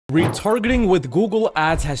Retargeting with Google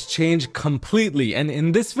Ads has changed completely, and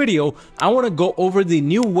in this video, I want to go over the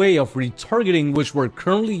new way of retargeting which we're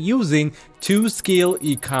currently using to scale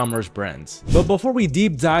e-commerce brands. But before we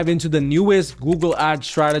deep dive into the newest Google Ads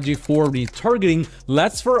strategy for retargeting,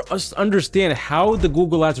 let's first understand how the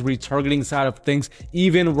Google Ads retargeting side of things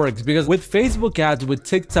even works. Because with Facebook ads, with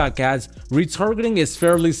TikTok ads, retargeting is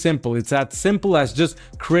fairly simple. It's as simple as just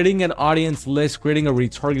creating an audience list, creating a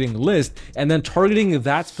retargeting list, and then targeting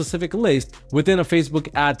that specific list within a Facebook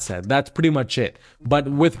ad set. That's pretty much it. But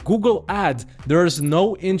with Google Ads, there's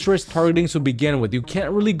no interest targeting to begin with. You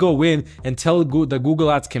can't really go in and tell the Google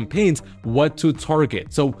Ads campaigns what to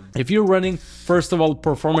target. So if you're running, first of all,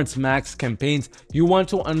 performance max campaigns, you want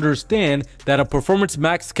to understand that a performance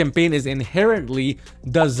max campaign is inherently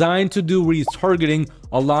designed to do retargeting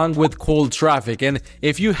along with cold traffic. And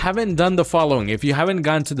if you haven't done the following, if you haven't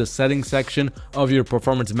gone to the settings section of your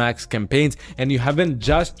performance max campaigns and you haven't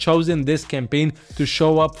just chosen this campaign to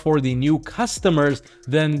show up for the new customers,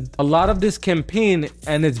 then a lot of this campaign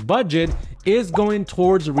and its budget is going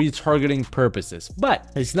towards retargeting purposes.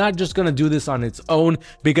 But it's not just going to do this on its own,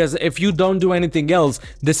 because if you don't do anything else,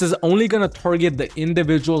 this is only going to target the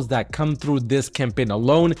individuals that come through this campaign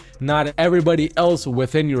alone, not everybody else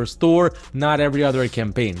within your store, not every other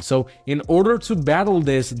campaign. So in order to battle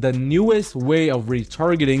this, the newest way of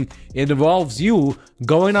retargeting, it involves you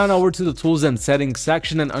going on over to the tools and settings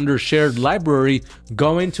section, and under shared library,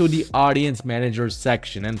 going to the audience manager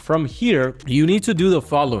section. And from here, you need to do the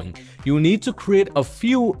following. You need to create a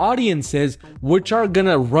few audiences which are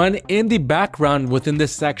gonna run in the background within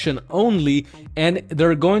this section only, and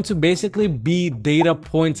they're going to basically be data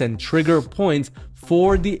points and trigger points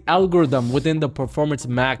for the algorithm within the performance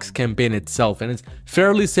max campaign itself. And it's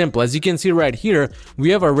fairly simple. As you can see right here,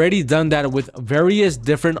 we have already done that with various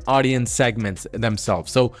different audience segments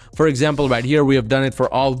themselves. So for example, right here, we have done it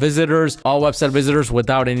for all visitors, all website visitors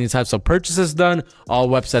without any types of purchases done, all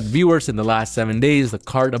website viewers in the last 7 days, the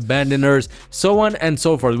cart abandoners, so on and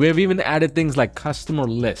so forth. We have even added things like customer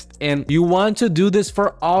list. And you want to do this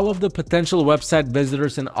for all of the potential website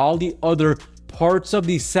visitors and all the other parts of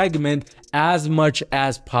the segment as much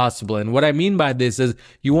as possible. And what I mean by this is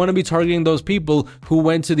you want to be targeting those people who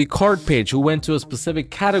went to the cart page, who went to a specific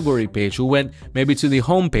category page, who went maybe to the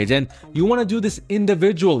home page. And you want to do this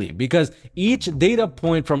individually, because each data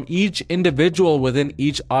point from each individual within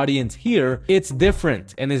each audience here, it's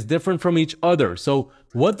different and is different from each other. So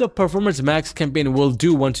what the performance max campaign will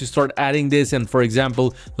do once you start adding this, and for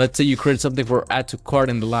example, let's say you create something for add to cart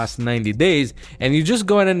in the last 90 days, and you just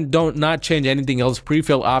go ahead and don't not change anything else,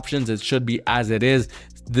 pre-fill options, it should be as it is.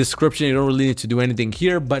 Description, you don't really need to do anything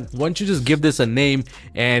here. But once you just give this a name,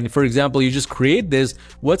 and for example, you just create this,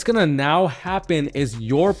 what's gonna now happen is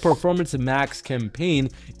your performance max campaign,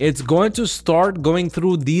 it's going to start going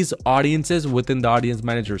through these audiences within the audience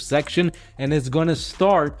manager section, and it's going to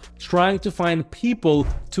start trying to find people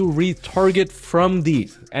to retarget from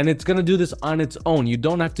these. And it's going to do this on its own. You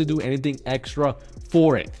don't have to do anything extra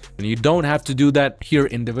for it, and you don't have to do that here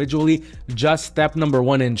individually. Just step number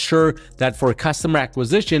one, ensure that for customer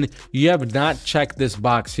acquisition, you have not checked this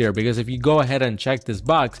box here, because if you go ahead and check this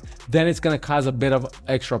box, then it's going to cause a bit of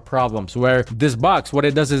extra problems, where this box, what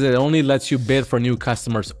it does is it only lets you bid for new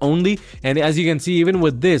customers only. And as you can see, even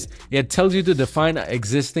with this, it tells you to define an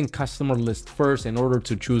existing customer list first in order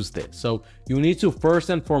to choose this. So you need to first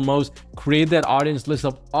and foremost create that audience list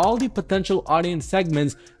of all the potential audience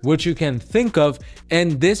segments which you can think of,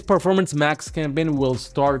 and this performance max campaign will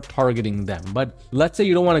start targeting them. But let's say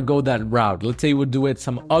you don't want to go that route. Let's say you would do it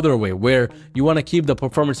some other way, where you want to keep the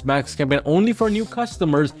performance max campaign only for new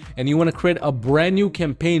customers, and you want to create a brand new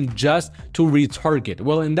campaign just to retarget.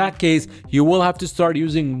 Well, in that case, you will have to start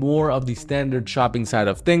using more of the standard shopping side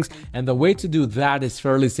of things, and the way to do that is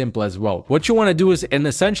fairly simple as well. What you want to do is, and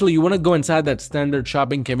essentially you want to go inside that standard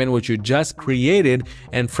shopping campaign which you just created,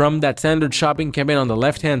 and from that standard shopping campaign on the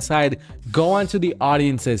left hand side, go onto the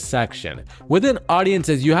audiences section. Within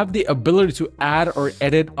audiences, you have the ability to add or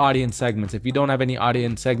edit audience segments. If you don't have any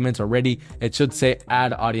audience segments already, it should say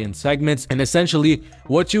add audience segments. And essentially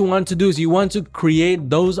what you want to do is you want to create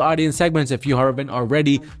those audience segments. If you haven't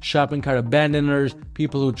already, shopping cart abandoners,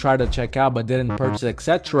 people who try to check out but didn't purchase,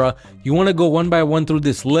 etc. You want to go one by one through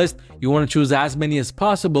this list. You want to choose as many as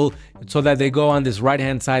possible so that they go on this right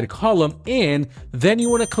hand side column, and then you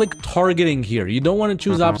want to click targeting here. You don't want to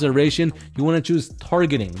choose observation. you want to choose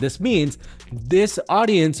targeting. This means this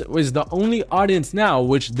audience is the only audience now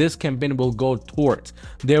which this campaign will go towards.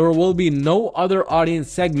 There will be no other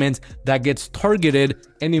audience segments that gets targeted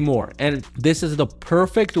anymore. And this is the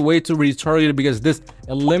perfect way to retarget because this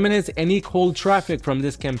eliminates any cold traffic from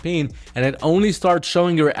this campaign, and it only starts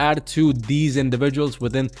showing your ad to these individuals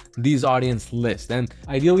within these audience lists. And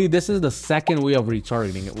ideally, this is the second way of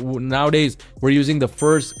retargeting. Nowadays, we're using the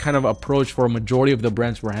first kind of approach for a majority of the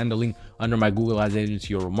brands we're handling under my Google Ads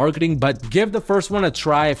agency or marketing, but give the first one a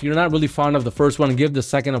try. If you're not really fond of the first one, give the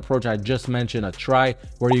second approach I just mentioned a try,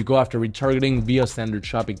 where you go after retargeting via standard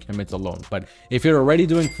shopping campaigns alone. But if you're already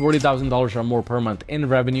doing $40,000 or more per month in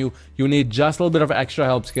revenue, you need just a little bit of extra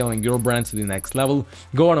help scaling your brand to the next level,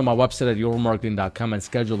 go on to my website at yourmarketing.com and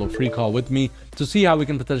schedule a free call with me to see how we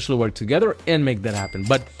can potentially work together and make that happen.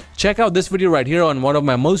 But check out this video right here on one of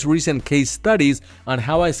my most recent case studies on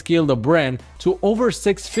how I scaled a brand to over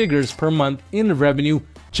 6 figures per month in revenue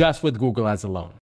just with Google Ads alone.